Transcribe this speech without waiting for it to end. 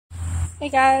Hey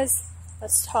guys,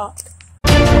 let's talk.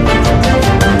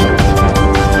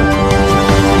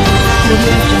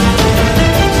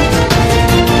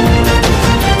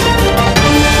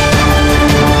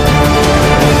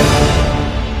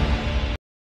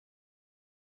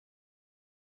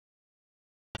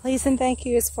 Please and thank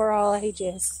you is for all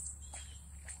ages.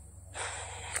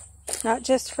 Not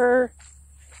just for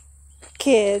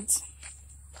kids,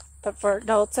 but for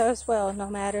adults as well, no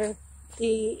matter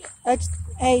the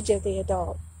age of the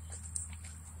adult.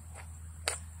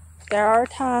 There are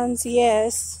times,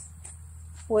 yes,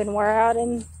 when we're out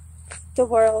in the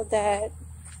world that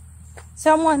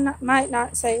someone might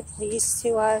not say please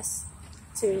to us,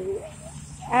 to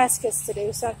ask us to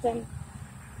do something,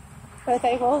 but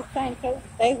they will thank us.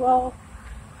 They will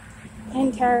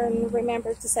in turn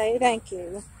remember to say thank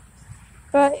you.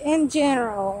 But in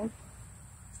general,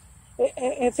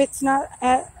 if it's not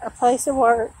at a place of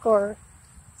work or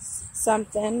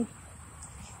something,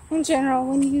 in general,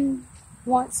 when you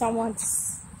want someone to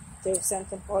do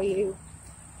something for you,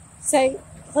 say,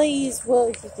 please, will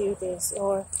you do this?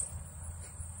 Or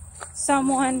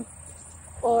someone,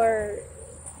 or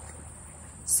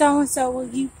so-and-so, will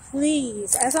you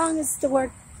please? As long as the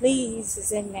word please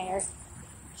is in there,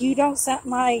 you don't sound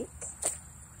like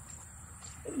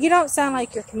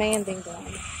you're commanding them.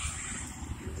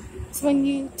 It's when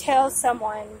you tell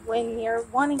someone, when you're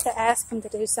wanting to ask them to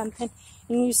do something,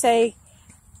 and you say,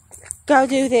 go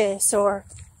do this, or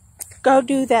go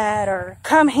do that, or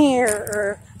come here,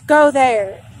 or go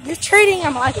there. You're treating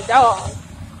them like a dog.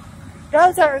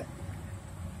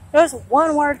 Those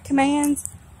one-word commands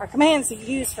are commands you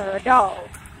use for a dog,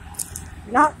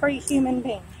 not for a human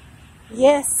being.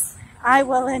 Yes, I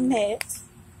will admit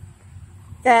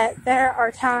that there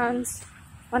are times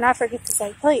when I forget to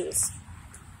say please.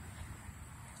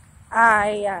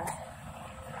 I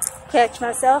catch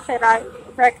myself and I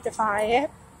rectify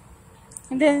it.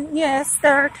 And then, yes,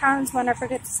 there are times when I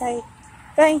forget to say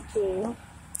thank you.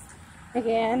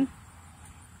 Again,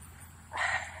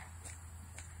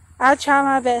 I try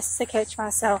my best to catch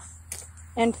myself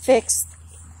and fix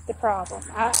the problem.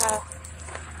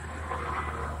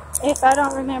 If I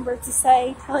don't remember to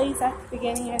say please at the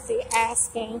beginning of the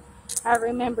asking, I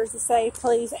remember to say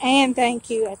please and thank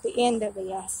you at the end of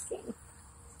the asking.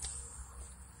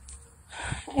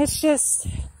 It's just,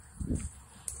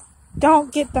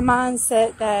 don't get the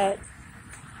mindset that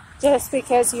just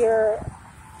because you're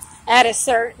at a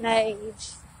certain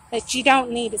age that you don't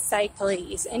need to say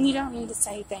please and you don't need to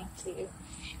say thank you.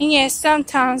 And yes,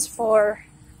 sometimes for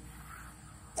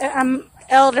an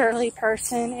elderly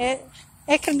person,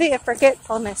 it can be a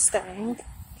forgetfulness thing.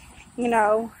 You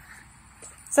know,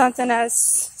 something as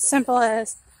simple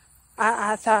as,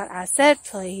 I thought I said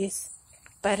please,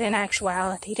 but in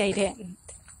actuality they didn't.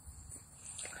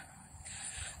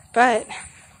 But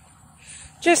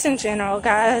just in general,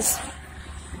 guys,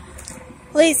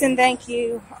 please and thank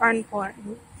you are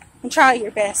important. And try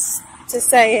your best to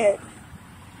say it.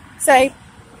 Say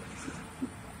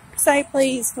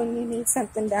please when you need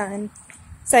something done.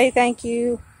 Say thank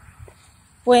you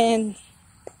when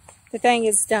the thing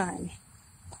is done.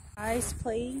 Guys,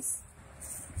 please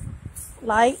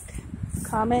like,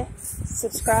 comment,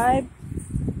 subscribe.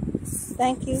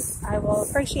 Thank you. I will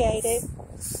appreciate it.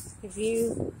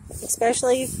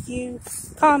 Especially if you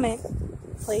comment,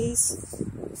 please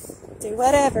do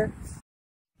whatever.